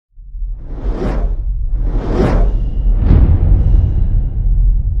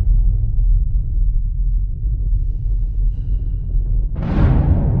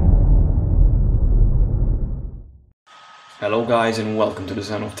Hello guys and welcome to the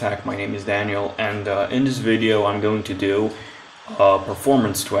Zone of Tech. My name is Daniel, and in this video I'm going to do a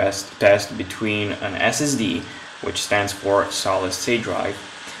performance test between an SSD, which stands for solid state drive,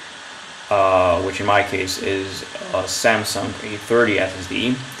 which in my case is a Samsung A30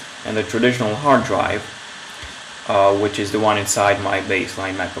 SSD, and the traditional hard drive, which is the one inside my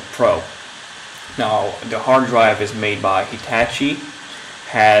baseline MacBook Pro. Now, the hard drive is made by Hitachi,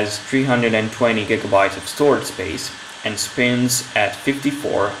 has 320 gigabytes of storage space, and spins at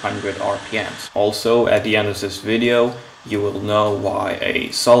 5400 RPMs. Also, at the end of this video, you will know why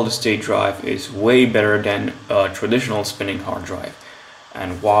a solid state drive is way better than a traditional spinning hard drive,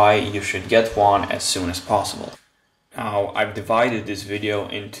 and why you should get one as soon as possible. Now, I've divided this video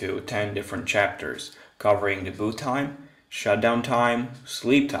into 10 different chapters, covering the boot time, shutdown time,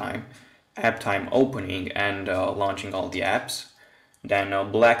 sleep time, app time opening and launching all the apps, then a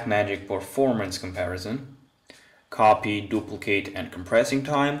Blackmagic performance comparison, copy, duplicate and compressing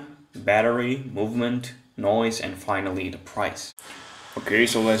time, battery, movement, noise, and finally the price. Okay,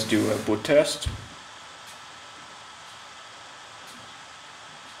 so let's do a boot test.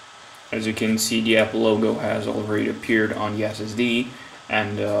 As you can see, the Apple logo has already appeared on the SSD,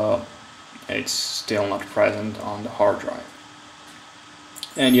 and it's still not present on the hard drive.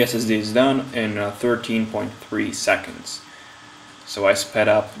 And the SSD is done in 13.3 seconds. So I sped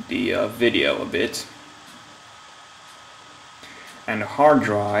up the video a bit. And the hard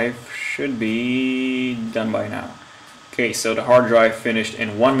drive should be done by now. Okay, so the hard drive finished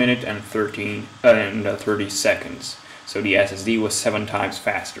in 1 minute and 30 seconds. So the SSD was 7 times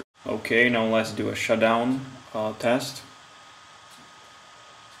faster. Okay, now let's do a shutdown test.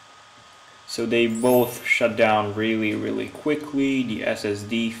 So they both shut down really quickly. The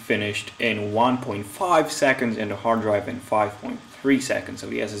SSD finished in 1.5 seconds and the hard drive in 5.3 seconds. So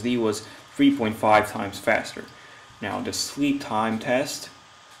the SSD was 3.5 times faster. Now the sleep time test.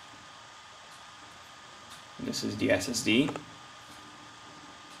 This is the SSD.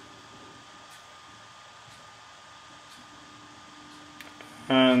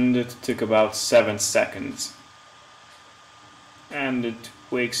 And it took about 7 seconds. And it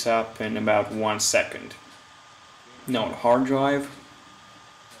wakes up in about 1 second. Now the hard drive.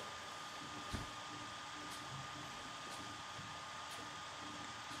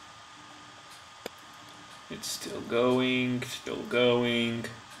 It's still going, still going.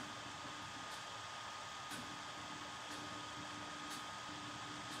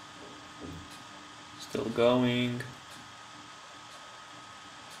 Still going.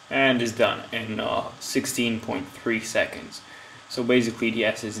 And it's done in 16.3 seconds. So basically the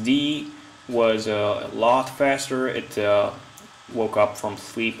SSD was a lot faster. It woke up from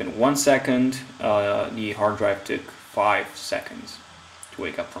sleep in 1 second. The hard drive took 5 seconds to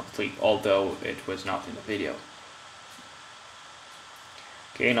wake up from sleep, although it was not in the video.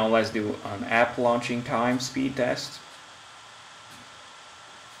 Okay, now let's do an app launching time speed test.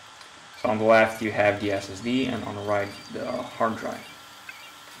 So on the left you have the SSD and on the right the hard drive.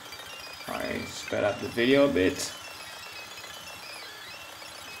 I sped up the video a bit.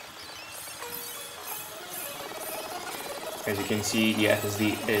 As you can see, the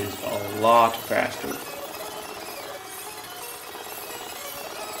SSD is a lot faster.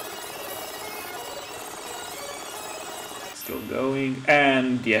 Still going,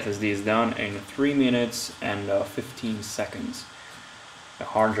 and the SSD is done in 3 minutes and 15 seconds. The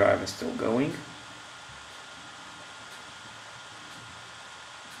hard drive is still going.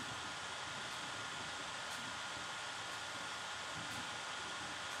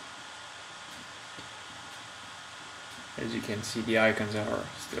 As you can see, the icons are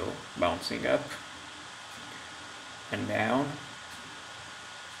still bouncing up and down.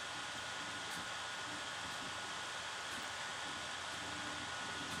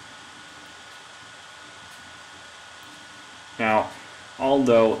 Now,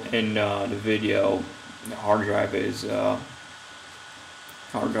 although in the video the hard drive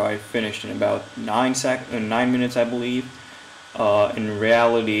finished in about 9 minutes, I believe. In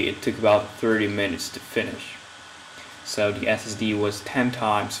reality, it took about 30 minutes to finish. So the SSD was 10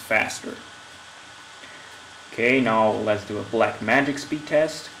 times faster. Okay, now let's do a Blackmagic speed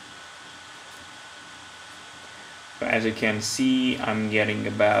test. So as you can see, I'm getting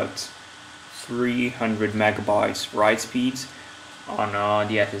about 300 megabytes write speeds on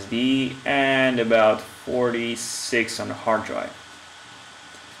the SSD and about 46 on the hard drive.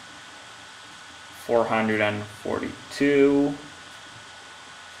 442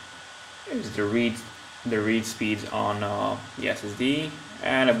 is the read speeds on the SSD,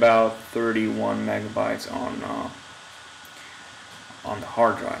 and about 31 megabytes on the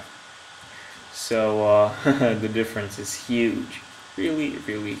hard drive. So the difference is huge,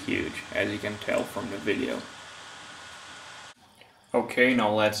 really huge, as you can tell from the video. Okay,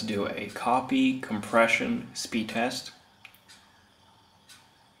 now let's do a copy compression speed test.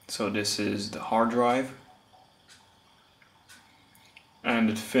 So this is the hard drive, and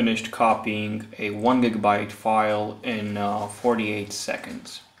it finished copying a 1 GB file in 48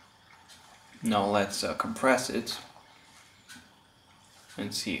 seconds. Now let's compress it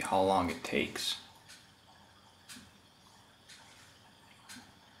and see how long it takes.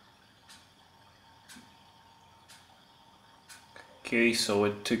 Okay, so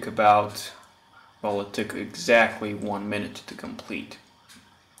it took it took exactly 1 minute to complete.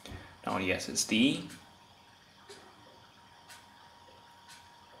 Now the SSD,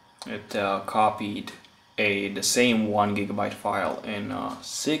 it copied the same 1 GB file in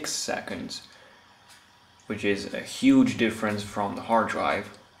 6 seconds, which is a huge difference from the hard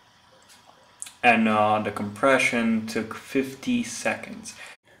drive. And the compression took 50 seconds.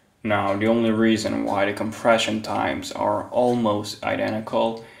 Now, the only reason why the compression times are almost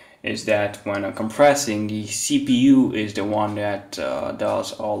identical is that when compressing, the CPU is the one that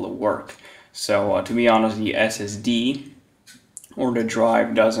does all the work. So to be honest, the SSD or the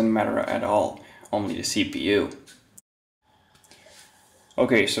drive doesn't matter at all, only the CPU.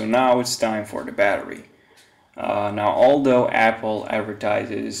 Okay, so now it's time for the battery. Now, although Apple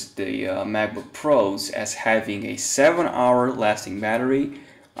advertises the MacBook Pros as having a 7-hour lasting battery,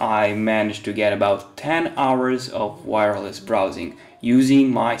 I managed to get about 10 hours of wireless browsing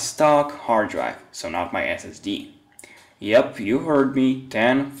using my stock hard drive, so not my SSD. Yep, you heard me,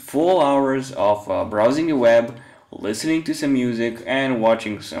 10 full hours of browsing the web, listening to some music, and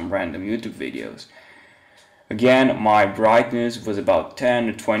watching some random YouTube videos. Again, my brightness was about 10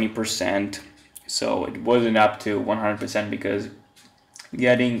 to 20%, so it wasn't up to 100% because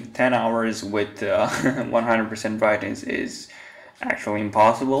getting 10 hours with 100% brightness is actually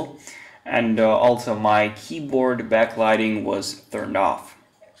impossible. And also my keyboard backlighting was turned off.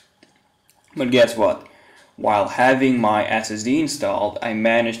 But guess what? While having my SSD installed, I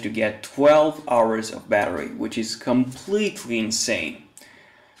managed to get 12 hours of battery, which is completely insane.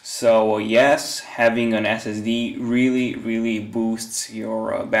 So yes, having an SSD really boosts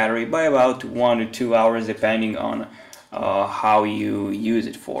your battery by about 1 to 2 hours depending on how you use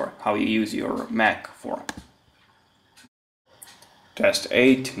it for, how you use your Mac for. Test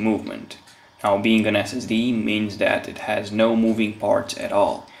 8, movement. Now, being an SSD means that it has no moving parts at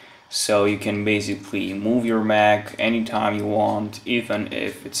all. So you can basically move your Mac anytime you want, even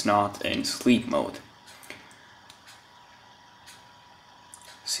if it's not in sleep mode.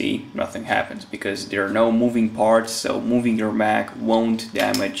 See, nothing happens because there are no moving parts, so moving your Mac won't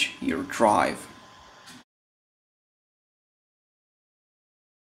damage your drive.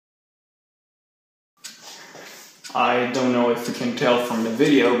 I don't know if you can tell from the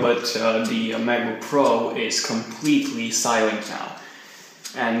video, but the MacBook Pro is completely silent now.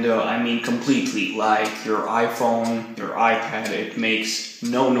 And I mean completely, like your iPhone, your iPad, it makes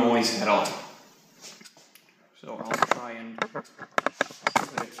no noise at all. So I'll try and put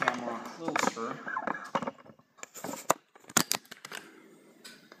the camera closer.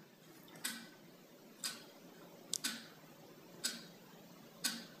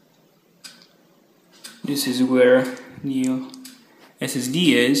 This is where the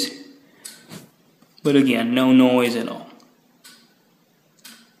SSD is, but again, no noise at all.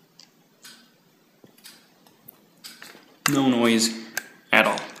 No noise at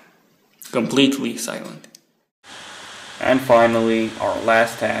all. Completely silent. And finally, our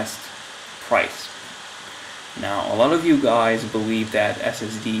last test, price. Now, a lot of you guys believe that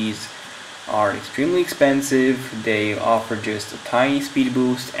SSDs are extremely expensive, they offer just a tiny speed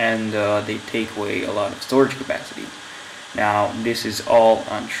boost, and they take away a lot of storage capacity. Now, this is all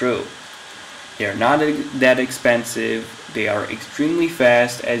untrue. They are not that expensive, they are extremely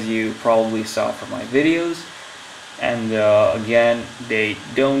fast, as you probably saw from my videos, and again, they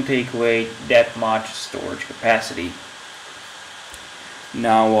don't take away that much storage capacity.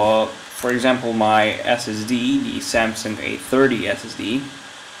 Now, for example, my SSD, the Samsung A30 SSD,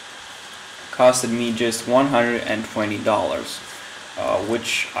 costed me just $120,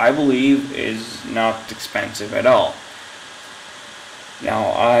 which I believe is not expensive at all.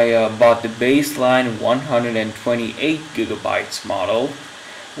 Now, I bought the baseline 128GB model,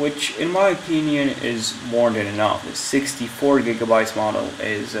 which in my opinion is more than enough. The 64GB model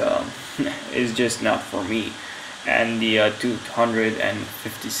is is just not for me, and the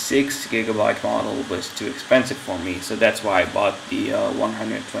 256GB model was too expensive for me, so that's why I bought the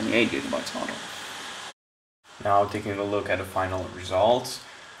 128GB model. Now, taking a look at the final results,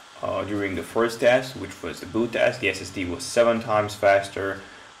 During the first test, which was the boot test, the SSD was 7 times faster.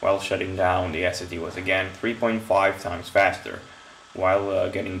 While shutting down, the SSD was again 3.5 times faster. While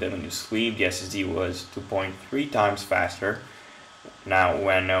getting them into sleep, the SSD was 2.3 times faster. Now,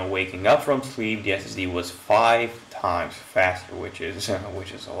 when waking up from sleep, the SSD was 5 times faster, which is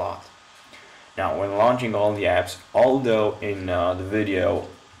a lot. Now, when launching all the apps, although in the video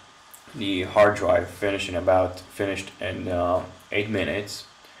the hard drive finished in 8 minutes,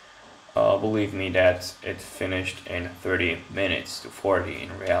 believe me that it finished in 30 minutes to 40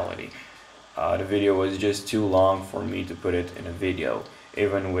 in reality. The video was just too long for me to put it in a video,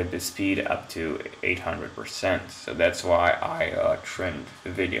 even with the speed up to 800%. So that's why I trimmed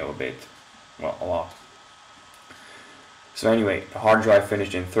the video a bit, well, a lot. So anyway, the hard drive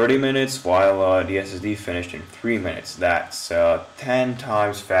finished in 30 minutes while the SSD finished in 3 minutes. That's 10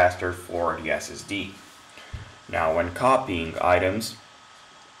 times faster for the SSD. Now, when copying items,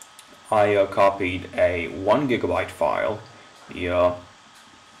 I copied a 1 GB file, the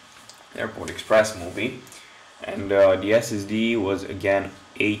Airport Express movie, and the SSD was again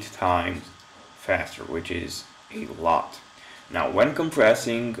 8 times faster, which is a lot. Now, when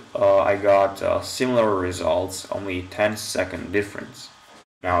compressing, I got similar results, only 10-second difference.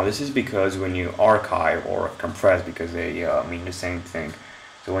 Now, this is because when you archive or compress, because they mean the same thing.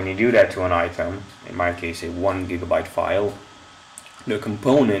 So when you do that to an item, in my case a 1 GB file, the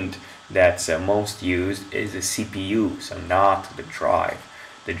component that's most used is the CPU, so not the drive.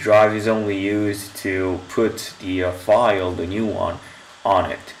 The drive is only used to put the file, the new one,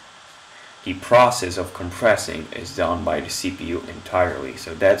 on it. The process of compressing is done by the CPU entirely,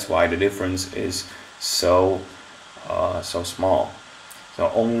 so that's why the difference is so small. So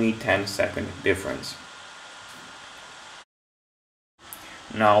only 10-second difference.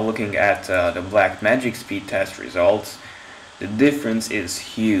 Now, looking at the Blackmagic speed test results, the difference is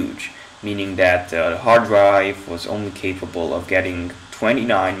huge, meaning that the hard drive was only capable of getting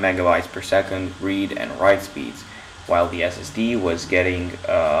 29 megabytes per second read and write speeds, while the SSD was getting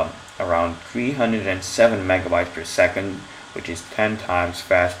around 307 megabytes per second, which is 10 times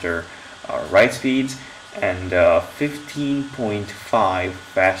faster write speeds, and 15.5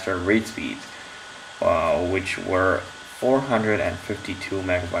 faster read speeds, which were 452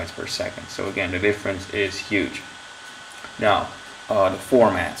 megabytes per second. So again, the difference is huge. Now, the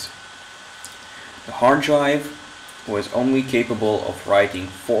formats. The hard drive was only capable of writing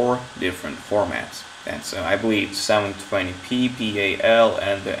 4 different formats. That's, I believe, 720p, PAL,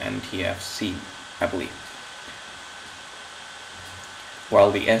 and the NTFC, I believe.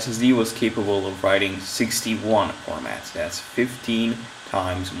 While the SSD was capable of writing 61 formats. That's 15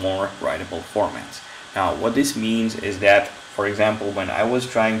 times more writable formats. Now, what this means is that, for example, when I was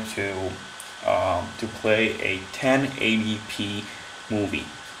trying to play a 1080p movie,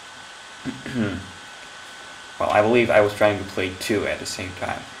 well, I believe I was trying to play 2 at the same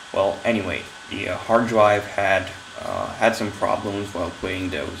time. Well, anyway, the hard drive had some problems while playing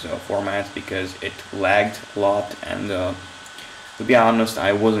those formats because it lagged a lot, and to be honest,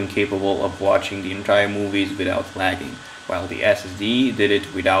 I wasn't capable of watching the entire movies without lagging, while the SSD did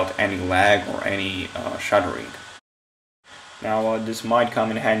it without any lag or any shuddering. Now, this might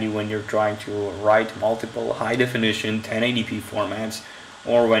come in handy when you're trying to write multiple high-definition 1080p formats,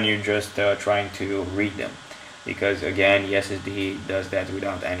 or when you're just trying to read them. Because again, the SSD does that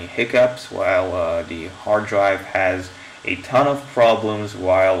without any hiccups, while the hard drive has a ton of problems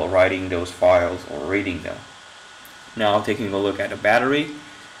while writing those files or reading them. Now, taking a look at the battery,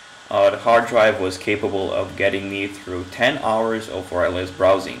 the hard drive was capable of getting me through 10 hours of wireless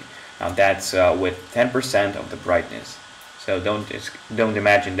browsing. Now, that's with 10% of the brightness. So don't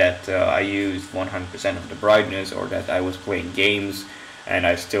imagine that I used 100% of the brightness, or that I was playing games and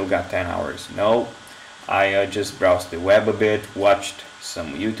I still got 10 hours. No. I just browsed the web a bit, watched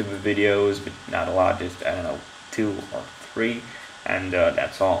some YouTube videos, but not a lot, just, I don't know, 2 or 3, and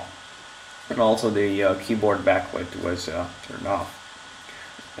that's all. And also the keyboard backlit was turned off.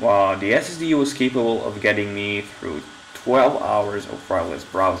 Well, the SSD was capable of getting me through 12 hours of wireless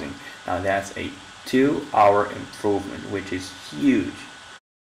browsing. Now that's a 2-hour improvement, which is huge.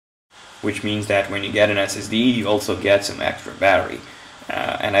 Which means that when you get an SSD, you also get some extra battery.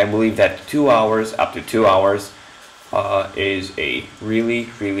 And I believe that 2 hours, up to 2 hours, is a really,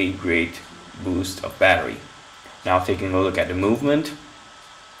 really great boost of battery. Now, taking a look at the movement,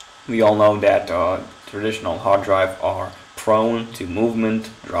 we all know that traditional hard drives are prone to movement,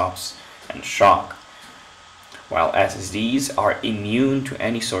 drops, and shock, while SSDs are immune to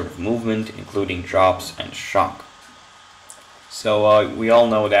any sort of movement, including drops and shock. So we all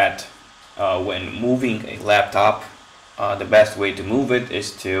know that when moving a laptop, the best way to move it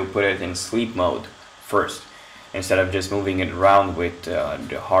is to put it in sleep mode first, instead of just moving it around with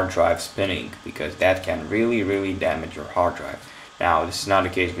the hard drive spinning, because that can really damage your hard drive. Now this is not the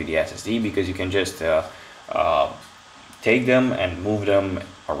case with the SSD, because you can just take them and move them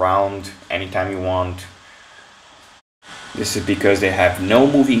around anytime you want. This is because they have no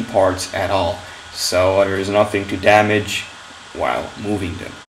moving parts at all, so there is nothing to damage while moving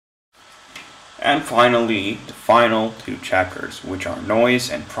them. And finally, the final two chapters, which are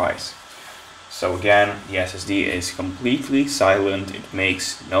noise and price. So again, the SSD is completely silent, it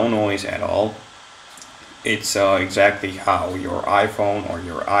makes no noise at all. It's exactly how your iPhone or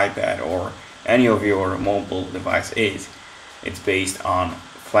your iPad or any of your mobile device is. It's based on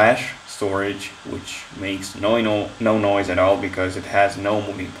flash storage, which makes no noise at all because it has no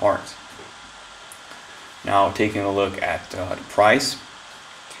moving parts. Now taking a look at the price,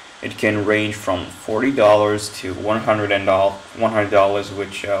 it can range from $40 to $100,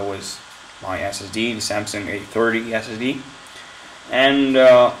 which was my SSD, the Samsung A30 SSD, and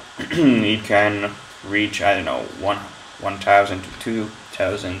it can reach, I don't know, $1,000 to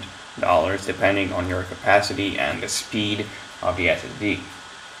 $2,000 depending on your capacity and the speed of the SSD.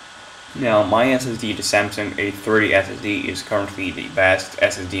 Now my SSD, the Samsung A30 SSD, is currently the best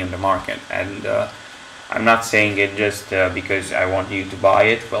SSD on the market, and I'm not saying it just because I want you to buy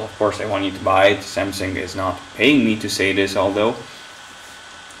it. Well, of course I want you to buy it. Samsung is not paying me to say this, although,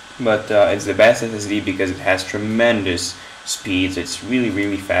 but it's the best SSD because it has tremendous speeds. It's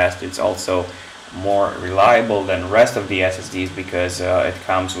really fast. It's also more reliable than the rest of the SSDs because it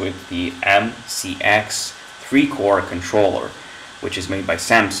comes with the MCX 3-core controller, which is made by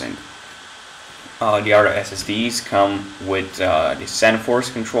Samsung. The other SSDs come with the SandForce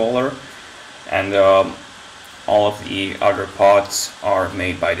controller, and all of the other pods are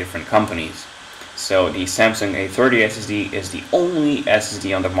made by different companies. So the Samsung A30 SSD is the only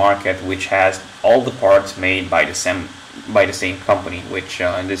SSD on the market which has all the parts made by the same company, which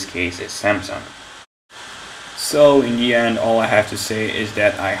in this case is Samsung. So in the end, all I have to say is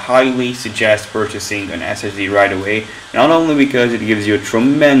that I highly suggest purchasing an SSD right away, not only because it gives you a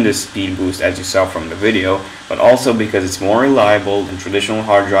tremendous speed boost as you saw from the video, but also because it's more reliable than traditional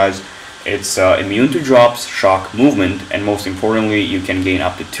hard drives. It's immune to drops, shock, movement, and most importantly, you can gain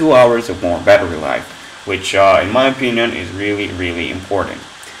up to 2 hours of more battery life, which in my opinion is really important.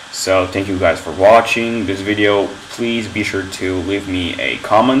 So thank you guys for watching this video. Please be sure to leave me a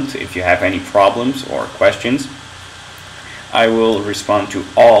comment if you have any problems or questions. I will respond to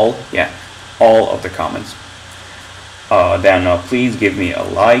all of the comments. Then please give me a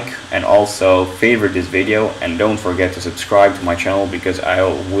like and also favorite this video, and don't forget to subscribe to my channel because I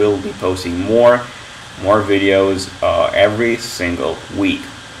will be posting more videos every single week.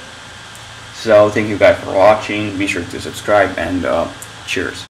 So thank you guys for watching. Be sure to subscribe, and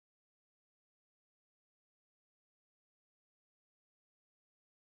cheers.